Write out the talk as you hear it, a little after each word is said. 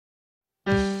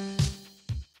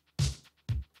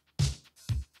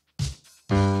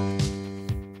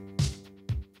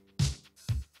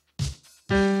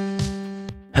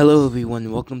Hello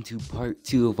everyone, welcome to part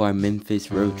 2 of our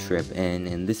Memphis road trip, and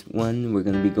in this one we're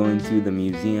going to be going to the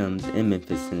museums in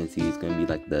Memphis, Tennessee. It's going to be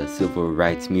like the civil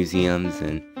rights museums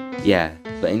and yeah,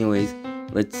 but anyways,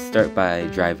 let's start by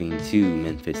driving to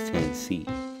Memphis, Tennessee.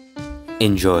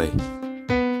 Enjoy!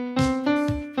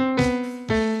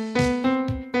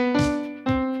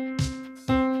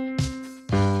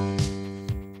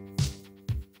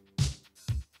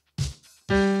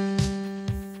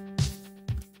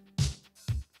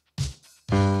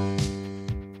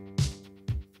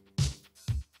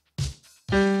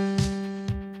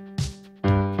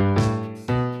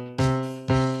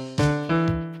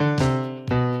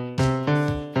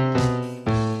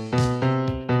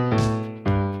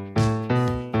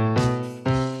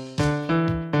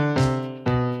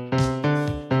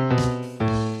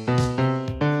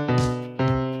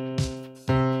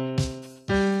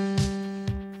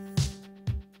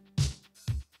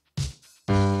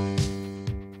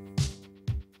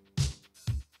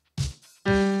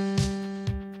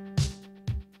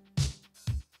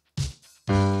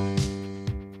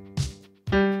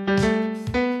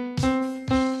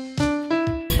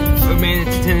 Made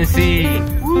it to Tennessee.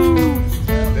 Woo!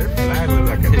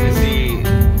 Tennessee.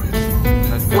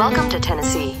 Welcome to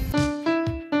Tennessee.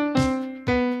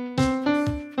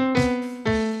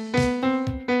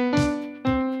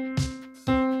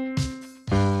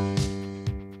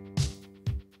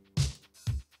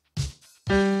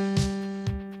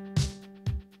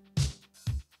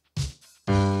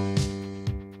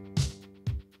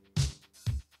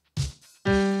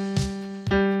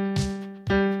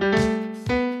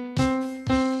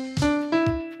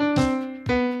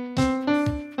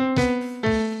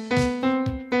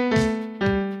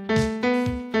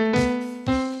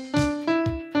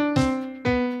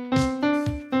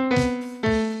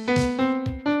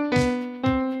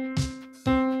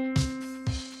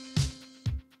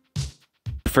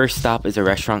 First stop is a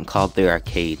restaurant called The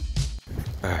Arcade.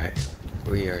 Alright,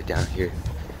 we are down here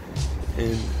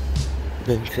in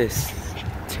Memphis,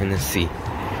 Tennessee.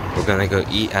 We're gonna go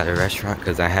eat at a restaurant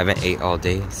because I haven't ate all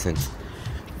day since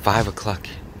 5 o'clock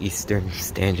Eastern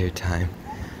Standard Time.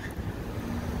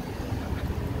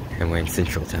 And we're in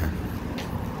Central Time.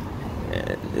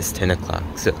 And it's 10 o'clock,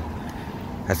 so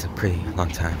that's a pretty long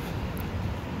time.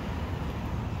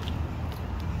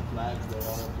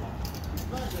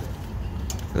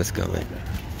 Let's go, man.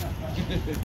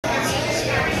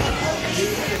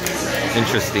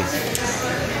 Interesting.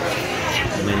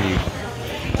 Menu.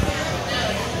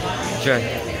 Joy.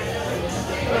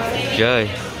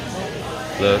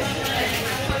 Look.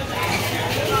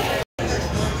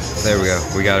 There we go.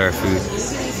 We got our food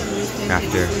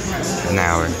after an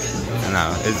hour.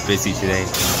 No, it's busy today.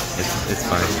 It's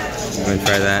fun. We're gonna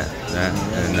try that,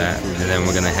 and then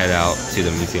we're gonna head out to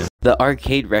the museum. The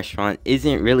arcade restaurant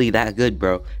isn't really that good,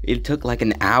 bro. It took like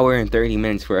an hour and 30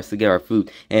 minutes for us to get our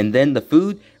food. And then the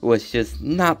food was just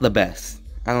not the best.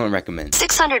 I don't recommend.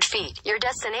 600 feet. Your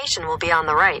destination will be on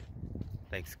the right.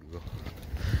 Thanks, Google.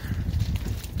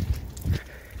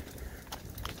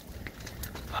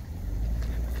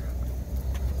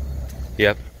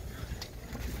 Yep.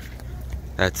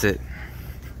 That's it.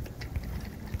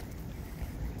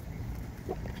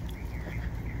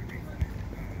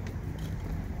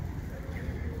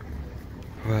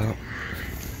 Well,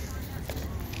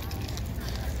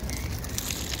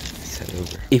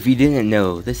 over. If you didn't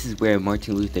know, this is where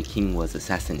Martin Luther King was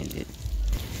assassinated.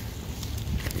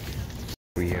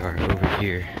 We are over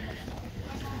here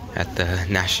at the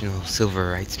National Civil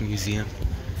Rights Museum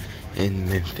in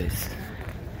Memphis.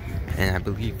 And I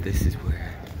believe this is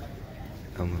where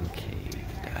MLK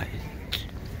died.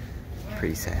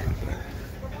 Pretty sad, but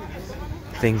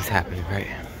things happen, right?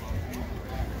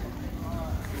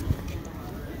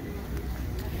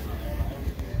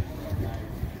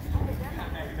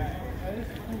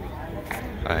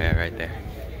 Oh yeah, right there.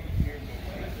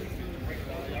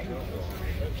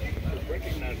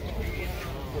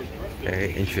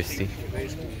 Very interesting.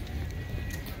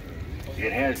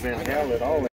 It has been held at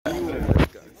all.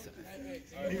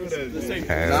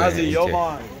 Nazi, your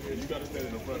mind.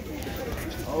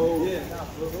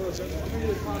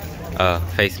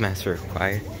 Face mask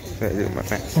required.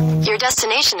 Your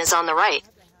destination is on the right.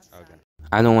 Okay.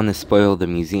 I don't want to spoil the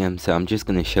museum, so I'm just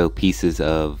going to show pieces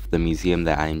of the museum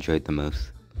that I enjoyed the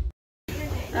most.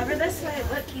 Over this way.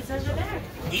 Look, he's over there.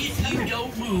 If you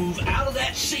don't move out of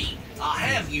that seat, I'll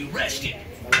have you arrested.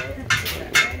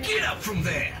 Get up from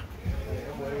there.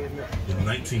 In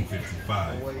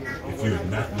 1955, if you had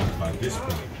not moved by this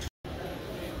point,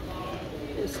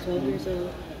 He was 12 years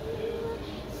old.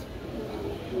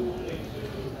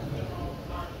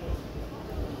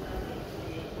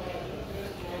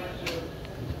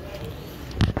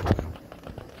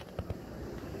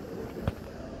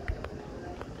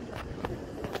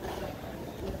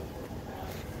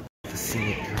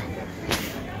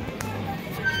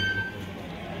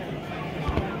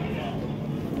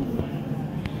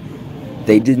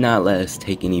 They did not let us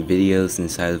take any videos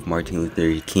inside of Martin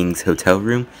Luther King's hotel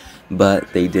room, but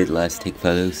they did let us take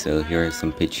photos, so here are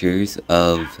some pictures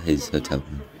of his hotel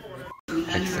room.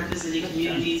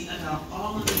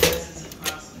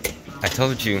 I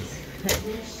told you,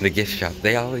 the gift shop,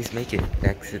 they always make it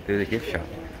exit through the gift shop.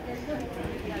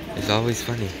 It's always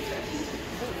funny.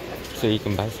 So you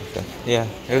can buy some stuff. Yeah,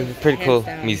 it was a pretty cool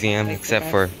museum, except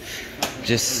for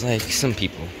just like some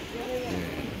people.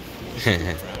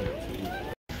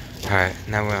 Alright,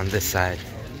 now we're on this side.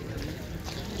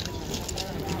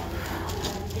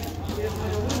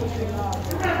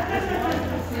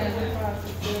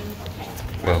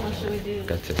 Well,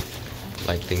 got to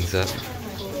light things up.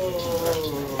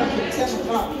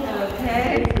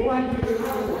 Okay.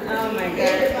 Oh my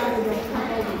god.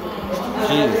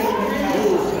 Jeez.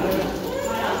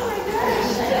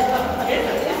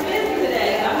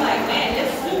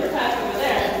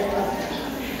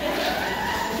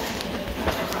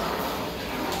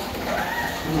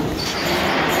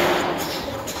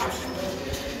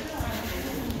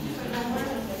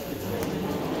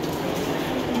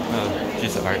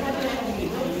 Just art.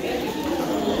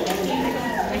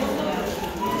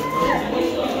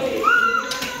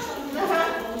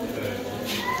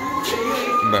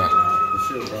 Bruh.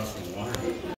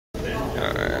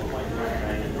 Alright.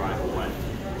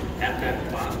 At that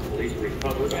spot, police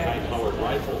recovered a high-powered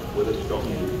rifle with a scope.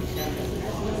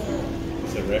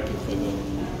 It's a record for them.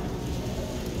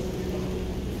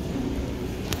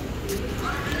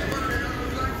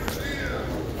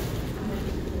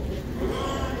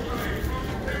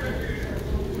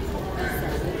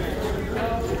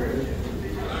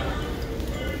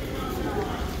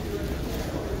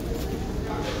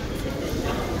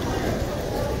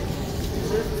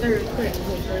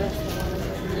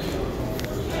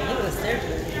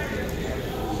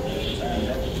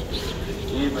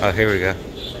 Oh, here we go.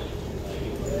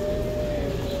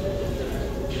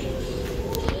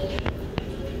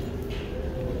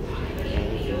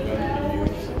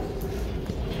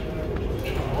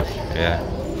 Yeah.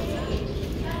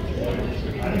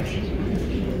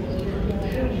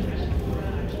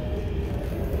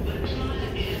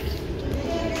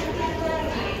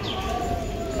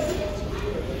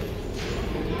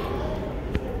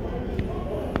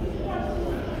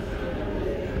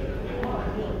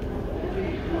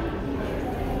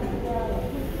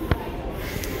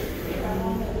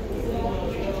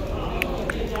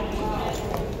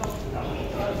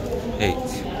 Hate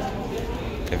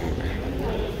everywhere.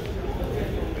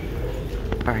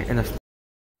 Alright, enough.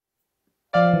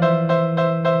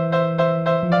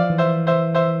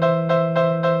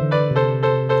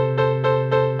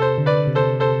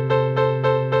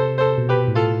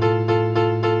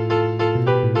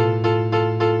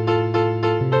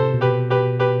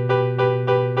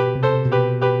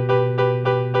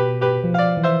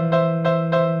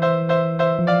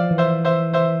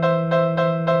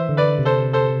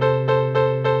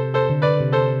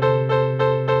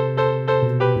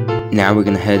 Now we're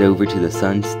gonna head over to the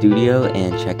Sun Studio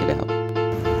and check it out.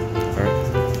 Alright,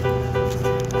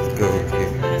 let's go over here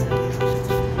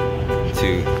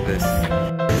to this.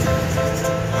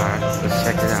 Alright, let's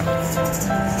check it out.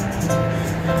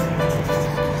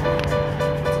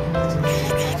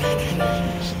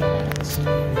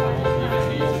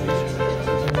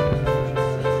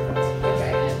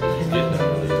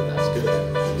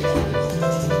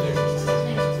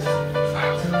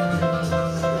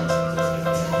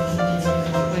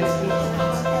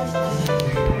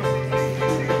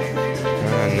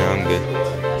 I'm good.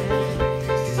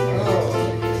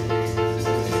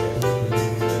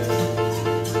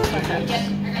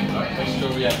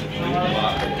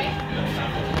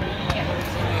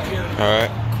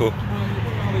 Alright, cool.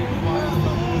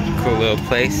 Cool little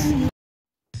place.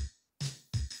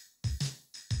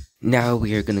 Now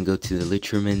we are gonna go to the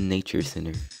Lichterman Nature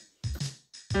Center.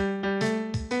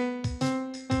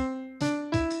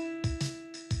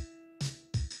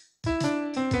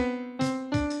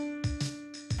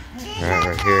 Alright,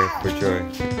 we're here for Joy.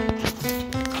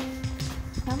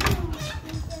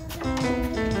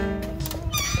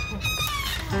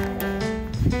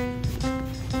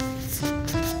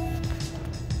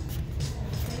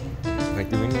 Like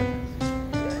the window.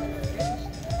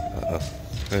 Uh-oh.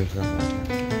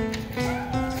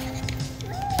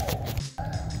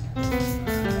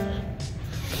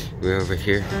 We're over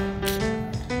here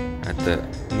at the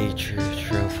Nature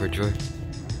Trail for Joy.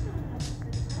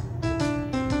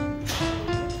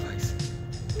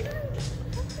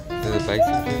 The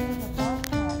bison tree.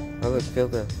 Oh look, feel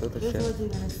the shell.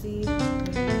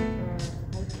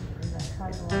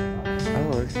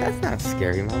 Oh, that's not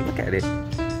scary, Mom. Look at it.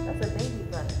 That's a baby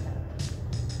buttercup.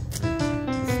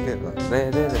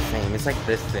 They're the same. It's like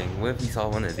this thing. What if you saw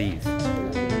one of these?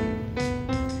 Can't touch it.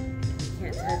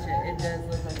 It does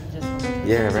look like it just wants to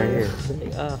Yeah, right here.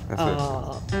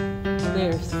 Oh,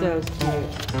 they're so cute.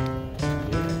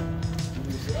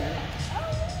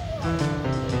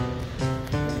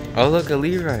 Oh, look, a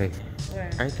Leroy. Where?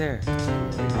 Right there.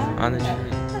 On the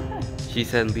tree. She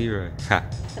said Leroy. Ha.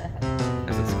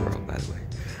 That's a squirrel, by the way.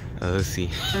 Let's see.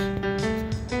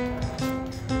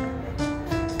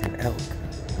 An elk.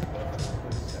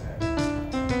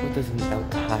 What does an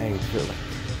elk hide feel like?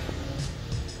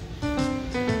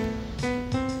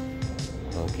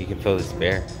 Look, you can feel this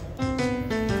bear.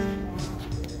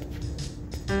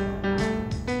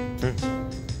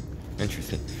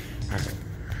 Interesting. Alright.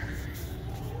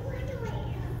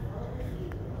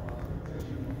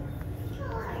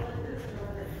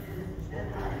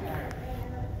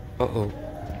 Uh-oh.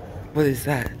 What is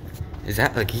that? Is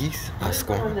that a geese? A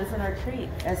squirrel? This in our creek,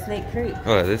 at Snake Creek.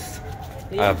 Oh, this?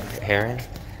 Yeah. Heron?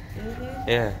 Mm-hmm.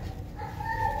 Yeah.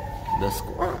 The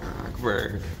squawk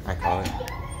bird, I call it.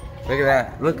 Look at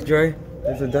that. Look, Joy.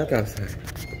 There's a duck outside.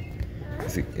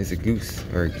 It's a goose.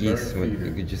 Or a geese.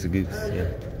 Just a goose,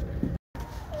 yeah.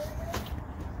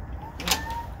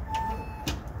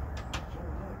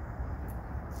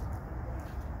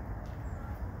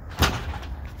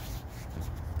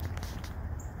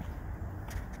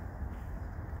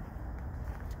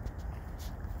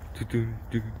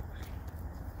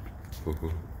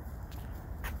 Oh.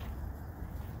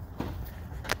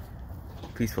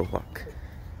 Peaceful walk.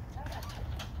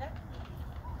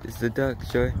 It's the duck,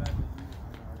 Joy.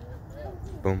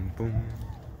 Boom, boom.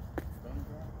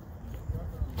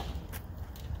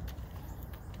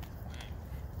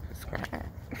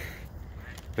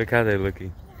 Look how they're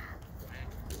looking.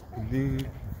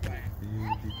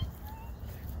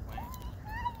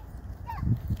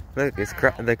 Look, it's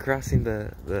they're crossing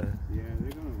the. Yeah,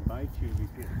 they're gonna bite you if you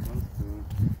get close to them.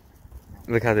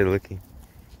 Look how they're looking.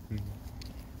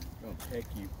 They'll peck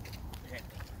you. Peck.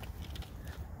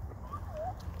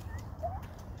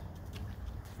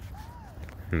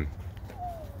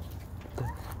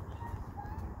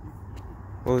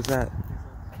 What was that?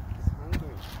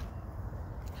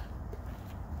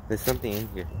 There's something in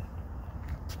here.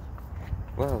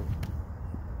 Whoa.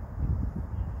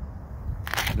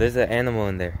 There's an animal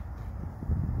in there.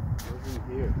 What's in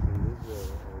here? In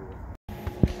this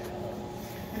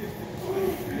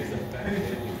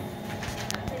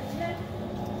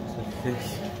Fish.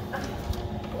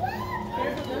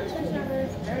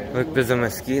 Look, there's a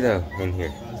mosquito in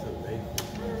here.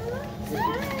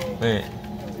 Wait.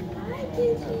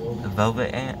 A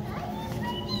velvet ant?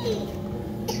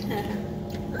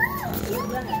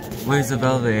 Where's the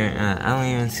velvet ant at? I don't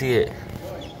even see it.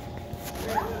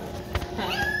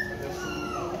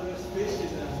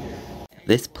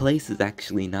 This place is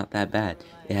actually not that bad.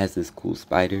 It has this cool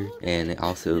spider, and it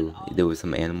also, there were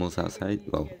some animals outside.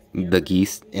 Well, the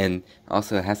geese, and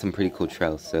also it has some pretty cool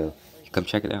trails, so come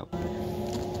check it out.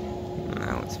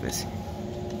 That one's missing.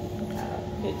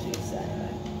 Could you say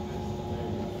that?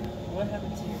 What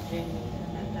happened to your dream?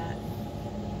 That?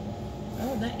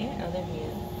 Oh, that ant. Oh, there he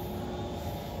is.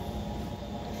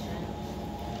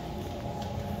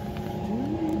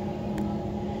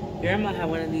 Grandma had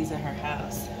one of these in her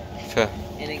house. Sure.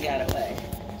 And it got away.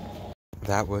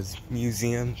 That was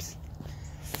museums.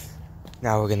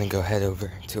 Now we're gonna go head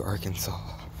over to Arkansas.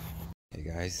 Hey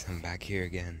guys, I'm back here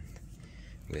again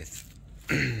with,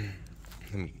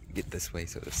 let me get this way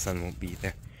so the sun won't be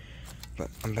there. But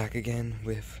I'm back again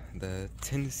with the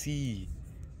Tennessee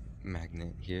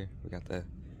magnet here. We got the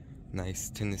nice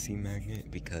Tennessee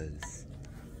magnet because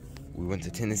we went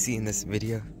to Tennessee in this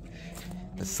video.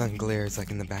 The sun glare is like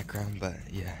in the background, but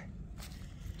yeah.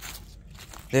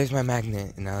 There's my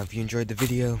magnet. Now if you enjoyed the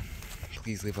video,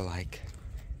 please leave a like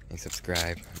and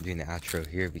subscribe. I'm doing the outro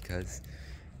here because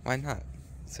why not?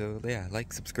 So yeah,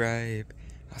 like, subscribe.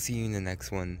 I'll see you in the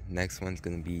next one. Next one's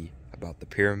gonna be about the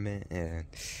pyramid, and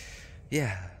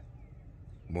yeah,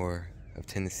 more of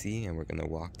Tennessee, and we're gonna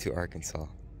walk to Arkansas.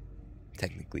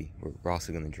 Technically, we're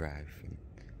also gonna drive,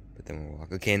 but then we'll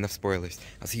walk. Okay, enough spoilers.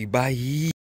 I'll see you. Bye.